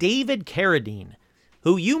about David Carradine,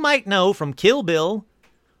 who you might know from Kill Bill,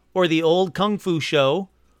 or the old Kung Fu show,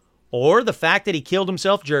 or the fact that he killed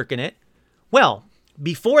himself jerking it. Well,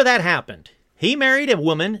 before that happened, he married a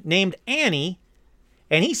woman named Annie,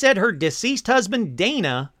 and he said her deceased husband,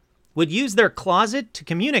 Dana, would use their closet to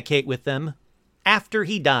communicate with them after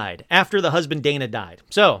he died, after the husband Dana died.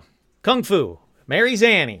 So, Kung Fu marries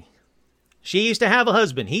Annie. She used to have a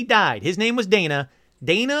husband. He died. His name was Dana.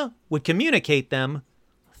 Dana would communicate them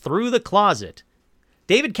through the closet.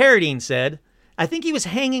 David Carradine said, I think he was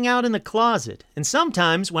hanging out in the closet, and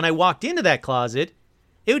sometimes when I walked into that closet,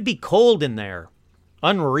 it would be cold in there.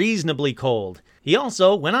 Unreasonably cold. He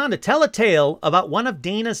also went on to tell a tale about one of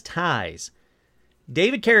Dana's ties.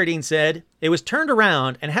 David Carradine said it was turned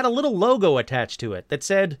around and had a little logo attached to it that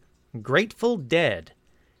said, Grateful Dead.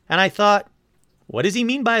 And I thought, what does he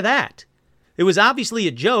mean by that? It was obviously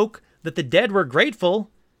a joke that the dead were grateful.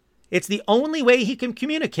 It's the only way he can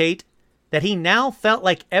communicate that he now felt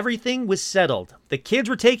like everything was settled. The kids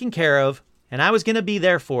were taken care of, and I was going to be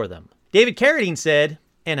there for them. David Carradine said,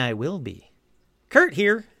 and I will be. Kurt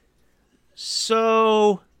here.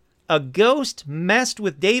 So, a ghost messed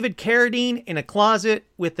with David Carradine in a closet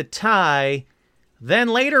with a tie. Then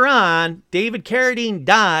later on, David Carradine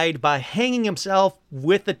died by hanging himself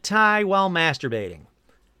with the tie while masturbating.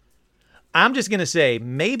 I'm just going to say,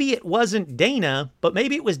 maybe it wasn't Dana, but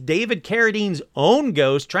maybe it was David Carradine's own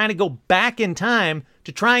ghost trying to go back in time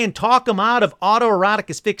to try and talk him out of autoerotic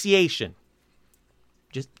asphyxiation.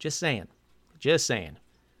 Just saying. Just saying.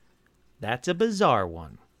 That's a bizarre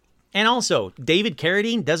one. And also, David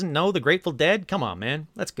Carradine doesn't know the Grateful Dead? Come on, man.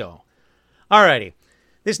 Let's go. Alrighty.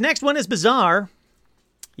 This next one is bizarre.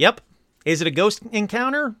 Yep. Is it a ghost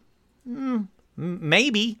encounter?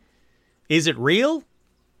 Maybe. Is it real?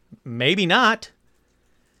 Maybe not.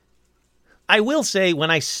 I will say,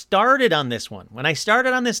 when I started on this one, when I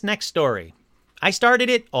started on this next story, I started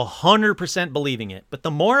it 100% believing it. But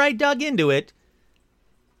the more I dug into it,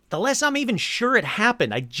 the less I'm even sure it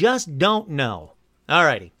happened. I just don't know.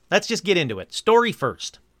 Alrighty, let's just get into it. Story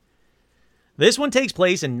first. This one takes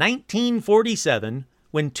place in 1947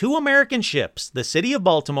 when two American ships, the City of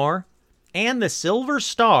Baltimore and the Silver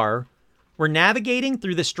Star, were navigating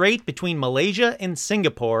through the strait between Malaysia and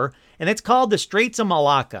Singapore, and it's called the Straits of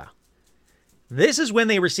Malacca. This is when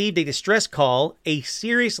they received a distress call, a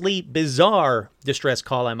seriously bizarre distress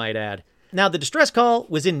call, I might add. Now, the distress call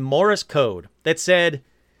was in Morse code that said,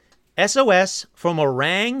 SOS from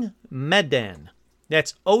Orang Medan.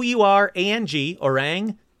 That's O-U-R-A-N-G,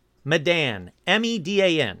 Orang Medan,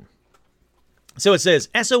 M-E-D-A-N. So it says,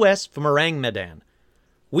 SOS from Orang Medan.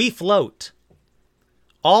 We float.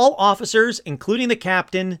 All officers, including the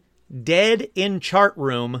captain, dead in chart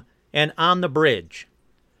room and on the bridge.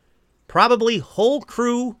 Probably whole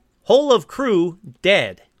of crew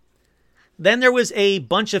dead. Then there was a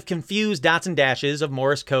bunch of confused dots and dashes of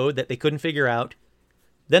Morse code that they couldn't figure out.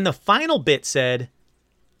 Then the final bit said,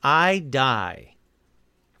 I die.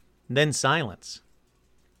 Then silence.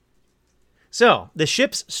 So the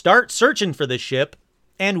ships start searching for this ship,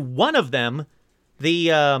 and one of them,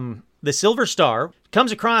 the Silver Star,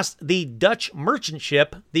 comes across the Dutch merchant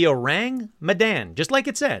ship, the Orang Medan, just like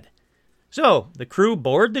it said. So the crew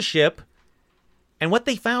board the ship, and what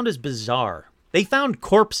they found is bizarre. They found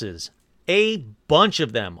corpses, a bunch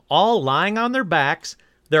of them, all lying on their backs,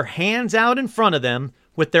 their hands out in front of them,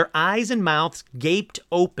 with their eyes and mouths gaped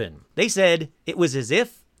open. They said it was as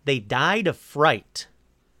if they died of fright.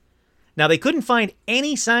 Now, they couldn't find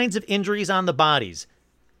any signs of injuries on the bodies.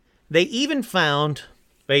 They even found...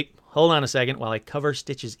 Wait, hold on a second while I cover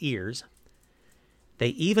Stitch's ears. They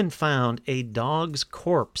even found a dog's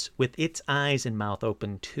corpse with its eyes and mouth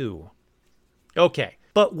open too. Okay,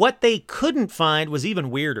 but what they couldn't find was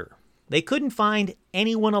even weirder. They couldn't find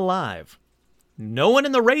anyone alive. No one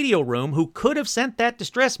in the radio room who could have sent that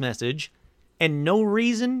distress message, and no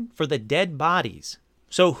reason for the dead bodies.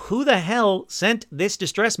 So who the hell sent this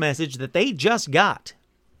distress message that they just got?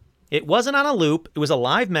 It wasn't on a loop. It was a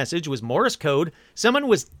live message. It was Morse code. Someone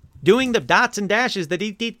was doing the dots and dashes, the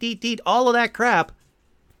deet, all of that crap.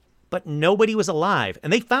 But nobody was alive.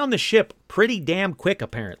 And they found the ship pretty damn quick,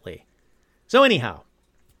 apparently. So anyhow.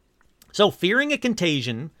 So fearing a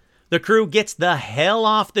contagion, the crew gets the hell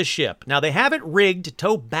off the ship. Now, they have it rigged to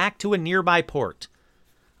tow back to a nearby port.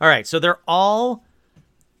 All right, so they're all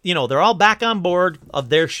back on board of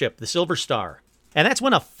their ship, the Silver Star. And that's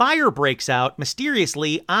when a fire breaks out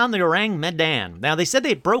mysteriously on the Orang Medan. Now, they said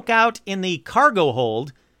they broke out in the cargo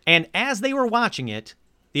hold, and as they were watching it,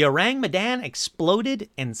 the Orang Medan exploded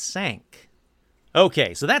and sank.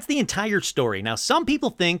 Okay, so that's the entire story. Now, some people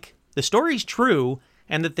think the story's true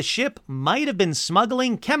and that the ship might have been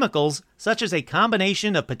smuggling chemicals such as a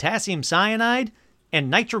combination of potassium cyanide and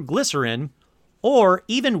nitroglycerin, or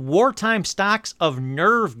even wartime stocks of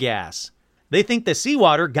nerve gas. They think the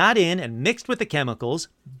seawater got in and mixed with the chemicals,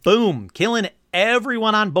 boom, killing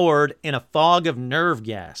everyone on board in a fog of nerve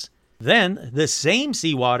gas. Then, the same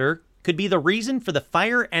seawater could be the reason for the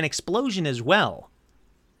fire and explosion as well.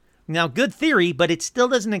 Now, good theory, but it still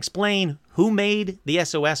doesn't explain who made the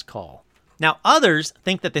SOS call. Now, others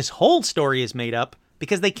think that this whole story is made up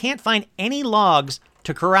because they can't find any logs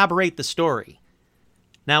to corroborate the story.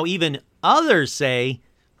 Now, even others say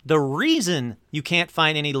the reason you can't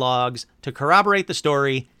find any logs to corroborate the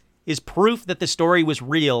story is proof that the story was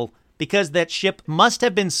real, because that ship must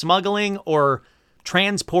have been smuggling or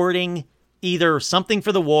transporting either something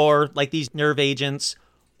for the war, like these nerve agents,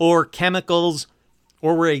 or chemicals,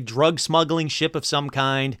 or were a drug smuggling ship of some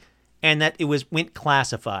kind, and that it went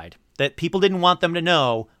classified. That people didn't want them to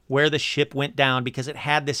know where the ship went down because it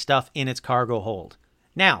had this stuff in its cargo hold.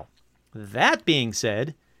 Now, that being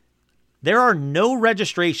said, there are no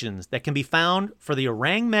registrations that can be found for the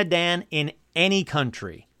Orang Medan in any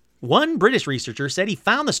country. One British researcher said he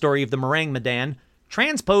found the story of the Orang Medan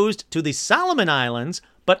transposed to the Solomon Islands,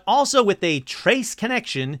 but also with a trace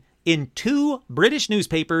connection in 2 British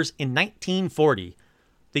newspapers in 1940.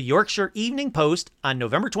 The Yorkshire Evening Post on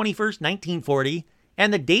November 21st, 1940,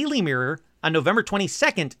 and the Daily Mirror on November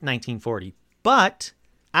 22nd, 1940. But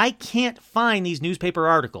I can't find these newspaper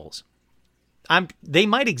articles. They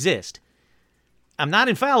might exist. I'm not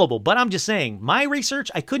infallible, but I'm just saying, my research,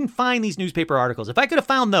 I couldn't find these newspaper articles. If I could have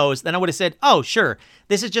found those, then I would have said, oh, sure,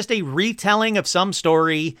 this is just a retelling of some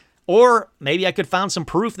story, or maybe I could find some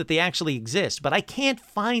proof that they actually exist. But I can't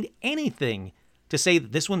find anything to say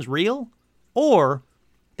that this one's real or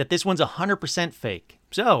that this one's 100% fake.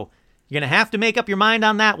 So you're going to have to make up your mind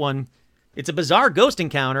on that one. It's a bizarre ghost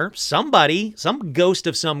encounter. Somebody, some ghost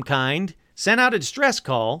of some kind, sent out a distress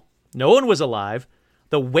call. No one was alive.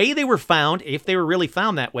 The way they were found, if they were really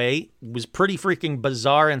found that way, was pretty freaking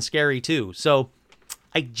bizarre and scary too. So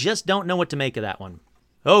I just don't know what to make of that one.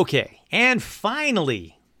 Okay, and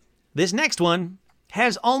finally, this next one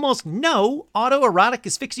has almost no autoerotic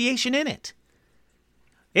asphyxiation in it.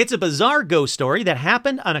 It's a bizarre ghost story that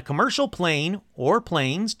happened on a commercial plane, or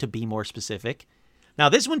planes to be more specific. Now,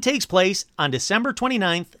 this one takes place on December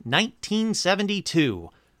 29th, 1972,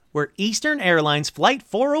 where Eastern Airlines Flight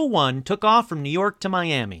 401 took off from New York to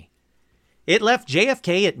Miami. It left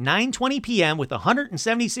JFK at 9:20 p.m. with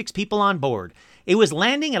 176 people on board. It was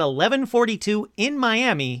landing at 11:42 in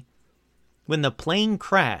Miami when the plane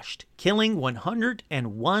crashed, killing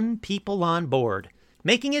 101 people on board,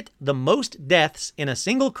 making it the most deaths in a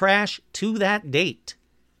single crash to that date.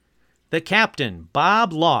 The captain,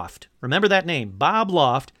 Bob Loft, remember that name, Bob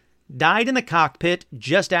Loft, died in the cockpit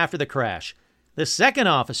just after the crash. The second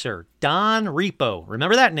officer, Don Repo,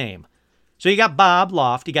 remember that name? So you got Bob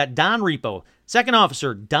Loft, you got Don Repo. Second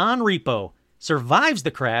officer, Don Repo, survives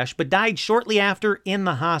the crash but died shortly after in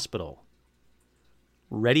the hospital.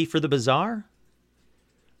 Ready for the bizarre?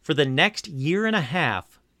 For the next year and a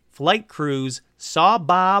half, flight crews saw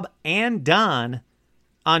Bob and Don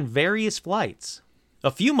on various flights. A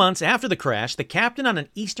few months after the crash, the captain on an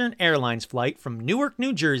Eastern Airlines flight from Newark,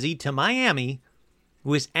 New Jersey to Miami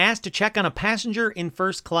was asked to check on a passenger in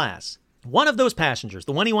first class. One of those passengers,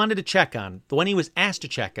 the one he wanted to check on, the one he was asked to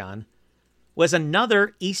check on, was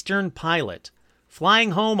another Eastern pilot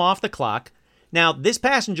flying home off the clock. Now, this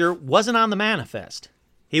passenger wasn't on the manifest.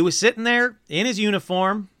 He was sitting there in his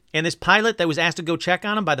uniform, and this pilot that was asked to go check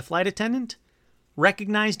on him by the flight attendant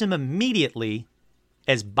recognized him immediately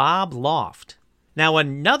as Bob Loft. Now,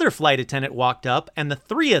 another flight attendant walked up, and the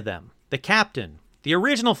three of them, the captain, the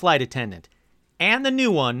original flight attendant, and the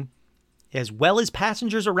new one, as well as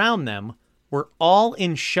passengers around them, were all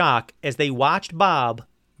in shock as they watched Bob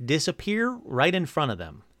disappear right in front of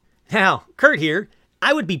them. Now, Kurt here,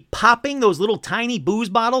 I would be popping those little tiny booze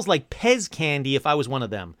bottles like Pez candy if I was one of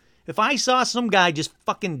them. If I saw some guy just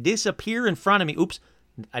fucking disappear in front of me, oops,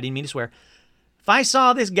 I didn't mean to swear. If I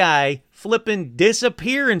saw this guy flipping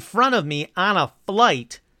disappear in front of me on a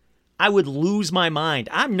flight, I would lose my mind.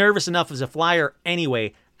 I'm nervous enough as a flyer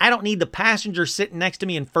anyway. I don't need the passenger sitting next to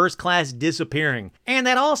me in first class disappearing. And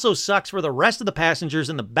that also sucks for the rest of the passengers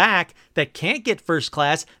in the back that can't get first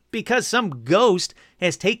class because some ghost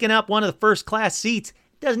has taken up one of the first class seats.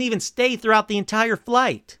 It doesn't even stay throughout the entire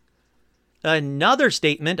flight. Another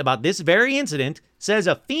statement about this very incident says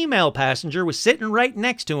a female passenger was sitting right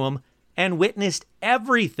next to him and witnessed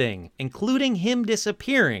everything, including him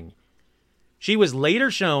disappearing. She was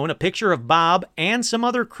later shown a picture of Bob and some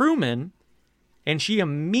other crewmen, and she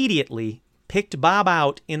immediately picked Bob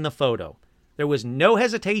out in the photo. There was no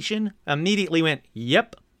hesitation, immediately went,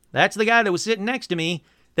 yep, that's the guy that was sitting next to me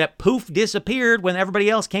that poof disappeared when everybody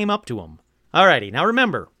else came up to him. Alrighty, now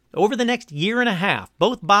remember, over the next year and a half,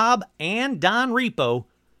 both Bob and Don Repo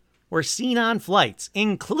were seen on flights,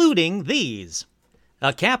 including these.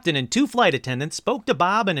 A captain and 2 flight attendants spoke to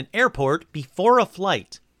Bob in an airport before a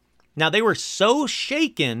flight. Now, they were so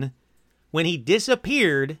shaken when he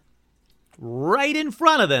disappeared right in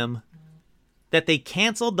front of them that they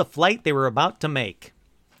canceled the flight they were about to make.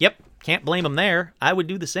 Yep, can't blame them there. I would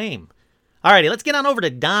do the same. Alrighty, let's get on over to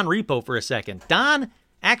Don Repo for a second. Don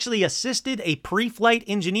actually assisted a pre-flight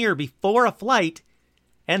engineer before a flight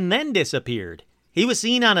and then disappeared. He was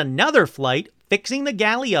seen on another flight fixing the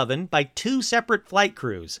galley oven by 2 separate flight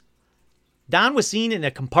crews. Don was seen in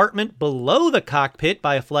a compartment below the cockpit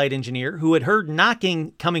by a flight engineer who had heard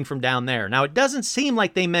knocking coming from down there. Now, it doesn't seem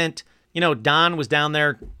like they meant, Don was down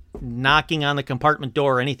there knocking on the compartment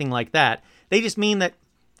door or anything like that. They just mean that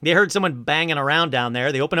they heard someone banging around down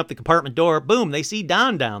there. They open up the compartment door. Boom, they see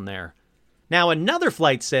Don down there. Now, another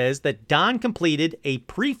flight says that Don completed a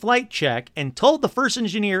pre-flight check and told the first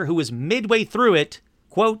engineer who was midway through it,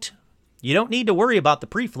 quote, "You don't need to worry about the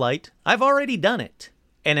pre-flight. I've already done it."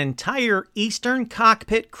 An entire Eastern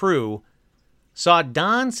cockpit crew saw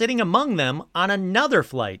Don sitting among them on another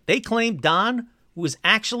flight. They claimed Don was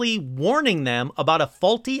actually warning them about a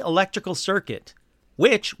faulty electrical circuit,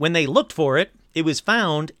 which, when they looked for it, it was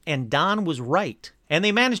found and Don was right. And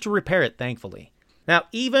they managed to repair it, thankfully. Now,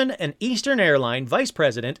 even an Eastern Airline vice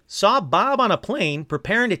president saw Bob on a plane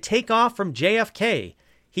preparing to take off from JFK.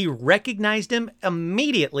 He recognized him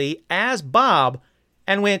immediately as Bob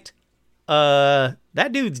and went,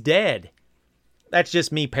 that dude's dead. That's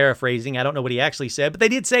just me paraphrasing. I don't know what he actually said, but they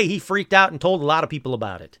did say he freaked out and told a lot of people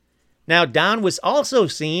about it. Now, Don was also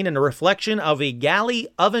seen in a reflection of a galley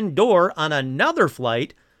oven door on another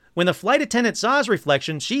flight. When the flight attendant saw his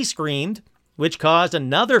reflection, she screamed, which caused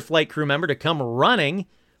another flight crew member to come running,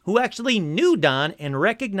 who actually knew Don and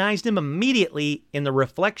recognized him immediately in the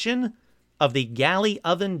reflection of the galley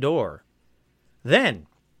oven door. Then,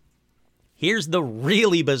 here's the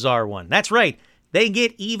really bizarre one. That's right, they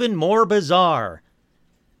get even more bizarre.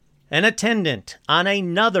 An attendant on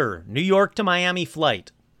another New York to Miami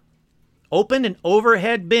flight opened an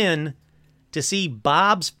overhead bin to see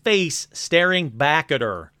Bob's face staring back at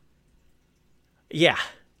her. Yeah.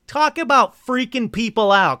 Talk about freaking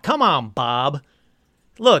people out. Come on, Bob.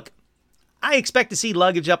 Look, I expect to see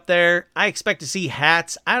luggage up there. I expect to see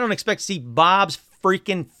hats. I don't expect to see Bob's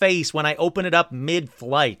freaking face when I open it up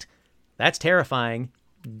mid-flight. That's terrifying.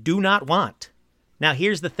 Do not want. Now,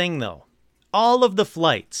 here's the thing, though. All of the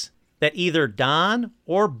flights that either Don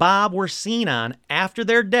or Bob were seen on after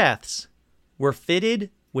their deaths were fitted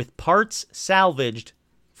with parts salvaged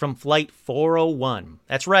from Flight 401.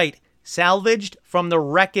 That's right. Salvaged from the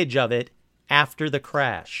wreckage of it after the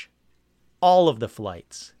crash. All of the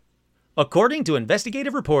flights. According to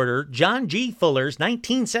investigative reporter John G. Fuller's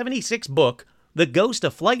 1976 book, The Ghost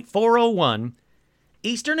of Flight 401,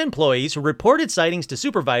 Eastern employees who reported sightings to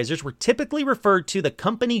supervisors were typically referred to the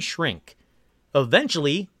company shrink.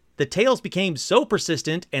 Eventually, the tales became so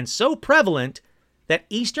persistent and so prevalent that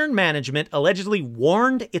Eastern management allegedly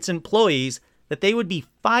warned its employees that they would be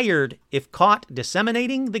fired if caught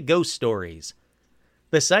disseminating the ghost stories.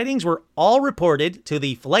 The sightings were all reported to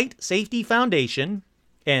the Flight Safety Foundation,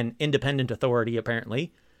 an independent authority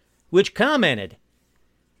apparently, which commented,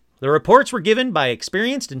 "The reports were given by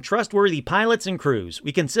experienced and trustworthy pilots and crews.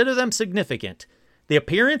 We consider them significant. The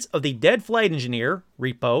appearance of the dead flight engineer,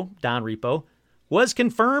 Don Repo, was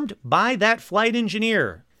confirmed by that flight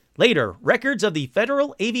engineer. Later, records of the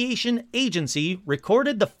Federal Aviation Agency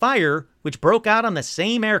recorded the fire which broke out on the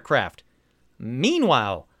same aircraft.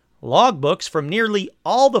 Meanwhile, logbooks from nearly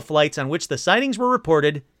all the flights on which the sightings were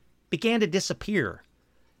reported began to disappear."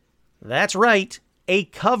 That's right. A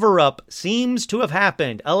cover-up seems to have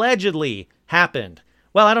happened. Allegedly happened.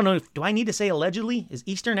 Well, I don't know. Do I need to say allegedly? Is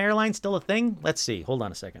Eastern Airlines still a thing? Let's see. Hold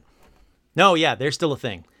on a second. No, yeah, they're still a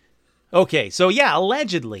thing. Okay, so yeah,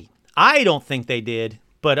 allegedly. I don't think they did,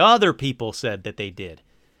 but other people said that they did.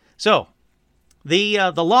 So, the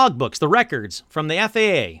logbooks, the records from the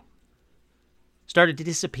FAA started to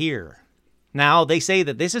disappear. Now, they say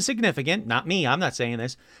that this is significant. Not me, I'm not saying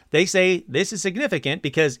this. They say this is significant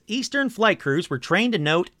because Eastern flight crews were trained to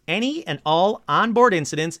note any and all onboard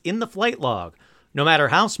incidents in the flight log. no matter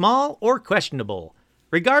how small or questionable.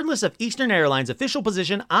 Regardless of Eastern Airlines' official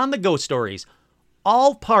position on the ghost stories,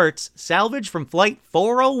 all parts salvaged from Flight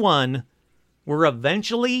 401 were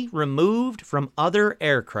eventually removed from other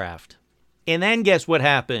aircraft. And then guess what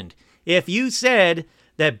happened? If you said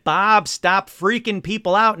that Bob stopped freaking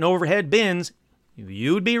people out in overhead bins,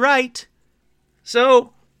 you'd be right.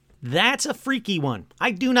 So, that's a freaky one.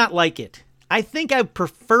 I do not like it. I think I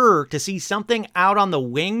prefer to see something out on the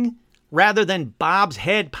wing rather than Bob's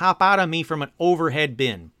head pop out on me from an overhead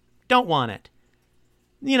bin. Don't want it.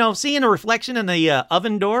 You know, seeing a reflection in the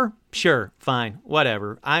oven door? Sure, fine,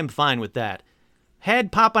 whatever. I'm fine with that.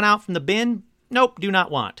 Head popping out from the bin? Nope, do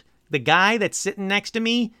not want. The guy that's sitting next to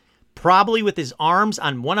me, probably with his arms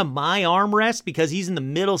on one of my armrests because he's in the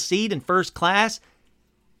middle seat in first class,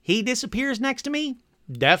 he disappears next to me?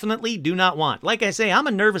 Definitely do not want. Like I say, I'm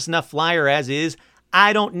a nervous enough flyer as is.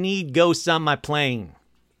 I don't need ghosts on my plane.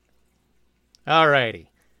 Alrighty.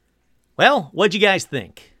 Well, what'd you guys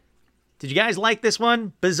think? Did you guys like this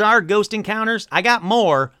one? Bizarre ghost encounters? I got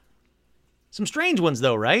more. Some strange ones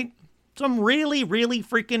though, right? Some really, really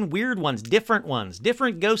freaking weird ones, different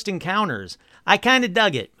ghost encounters. I kind of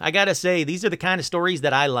dug it. I gotta say, these are the kind of stories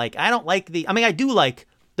that I like. I do like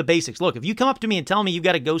the basics. Look, if you come up to me and tell me you've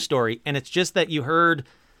got a ghost story and it's just that you heard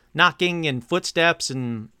knocking and footsteps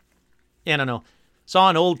and, I don't know, saw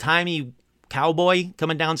an old-timey cowboy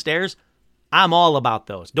coming downstairs, I'm all about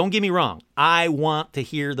those. Don't get me wrong. I want to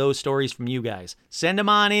hear those stories from you guys. Send them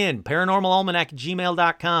on in,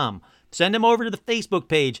 paranormalalmanac@gmail.com. Send them over to the Facebook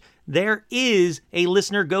page. There is a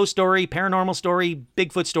listener ghost story, paranormal story,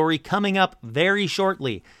 Bigfoot story coming up very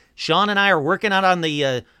shortly. Sean and I are working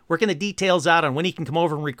the details out on when he can come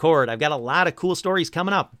over and record. I've got a lot of cool stories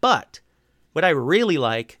coming up, but what I really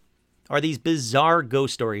like are these bizarre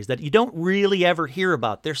ghost stories that you don't really ever hear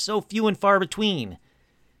about. They're so few and far between.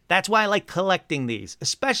 That's why I like collecting these,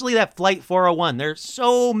 especially that Flight 401. There's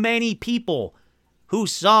so many people who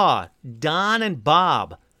saw Don and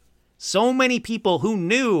Bob. So many people who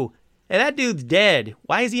knew, hey, that dude's dead.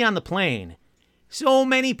 Why is he on the plane? So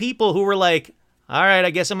many people who were like, all right, I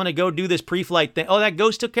guess I'm going to go do this pre-flight thing. Oh, that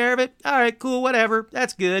ghost took care of it? All right, cool, whatever.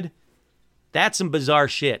 That's good. That's some bizarre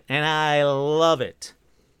shit, and I love it.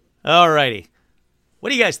 All righty. What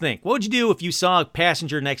do you guys think? What would you do if you saw a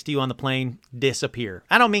passenger next to you on the plane disappear?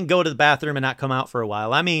 I don't mean go to the bathroom and not come out for a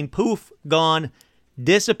while. I mean poof, gone,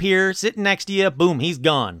 disappear, sitting next to you, boom, he's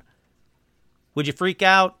gone. Would you freak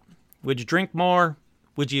out? Would you drink more?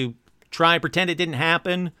 Would you try and pretend it didn't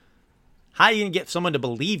happen? How are you going to get someone to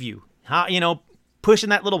believe you? How, pushing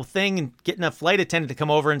that little thing and getting a flight attendant to come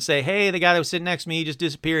over and say, hey, the guy that was sitting next to me, he just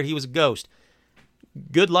disappeared. He was a ghost.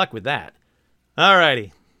 Good luck with that. All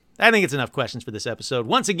righty. I think it's enough questions for this episode.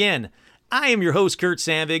 Once again, I am your host, Kurt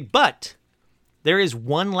Sandvig, but there is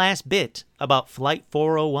one last bit about Flight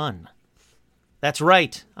 401. That's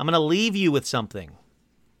right. I'm going to leave you with something.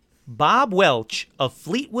 Bob Welch of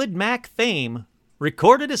Fleetwood Mac fame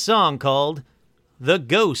recorded a song called The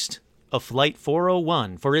Ghost of Flight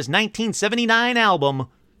 401 for his 1979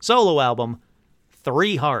 solo album,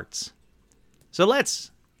 Three Hearts. So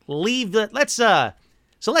let's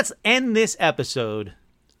end this episode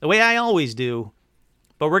the way I always do,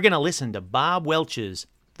 but we're going to listen to Bob Welch's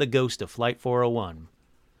The Ghost of Flight 401.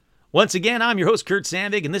 Once again, I'm your host, Kurt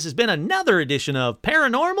Sandvig, and this has been another edition of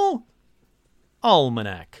Paranormal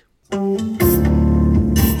Almanac.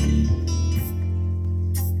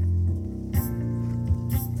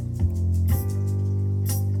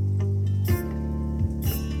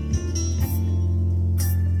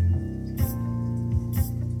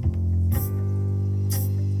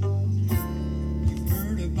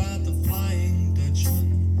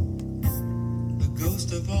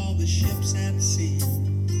 Of all the ships at sea,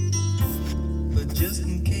 but just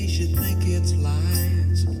in case you think it's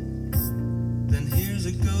lies, then here's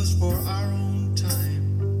a ghost for our own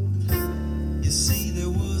time. You see, there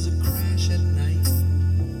was a crash at night,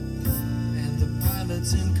 and the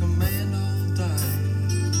pilots in command all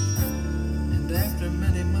died. And after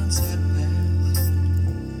many months had passed,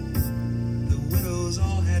 the widows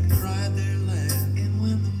all had cried their last. And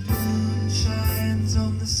when the moon shines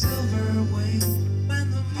on the silver wing, when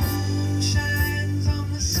the moon shines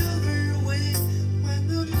on the silver wing, when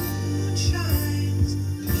the moon shines,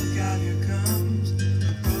 look out, here comes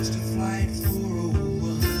the ghost of Flight 401.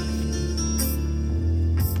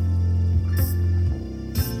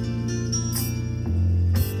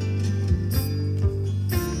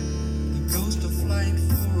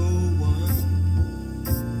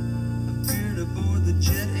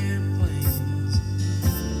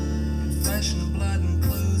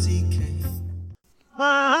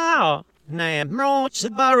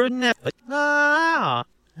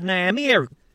 I'm here.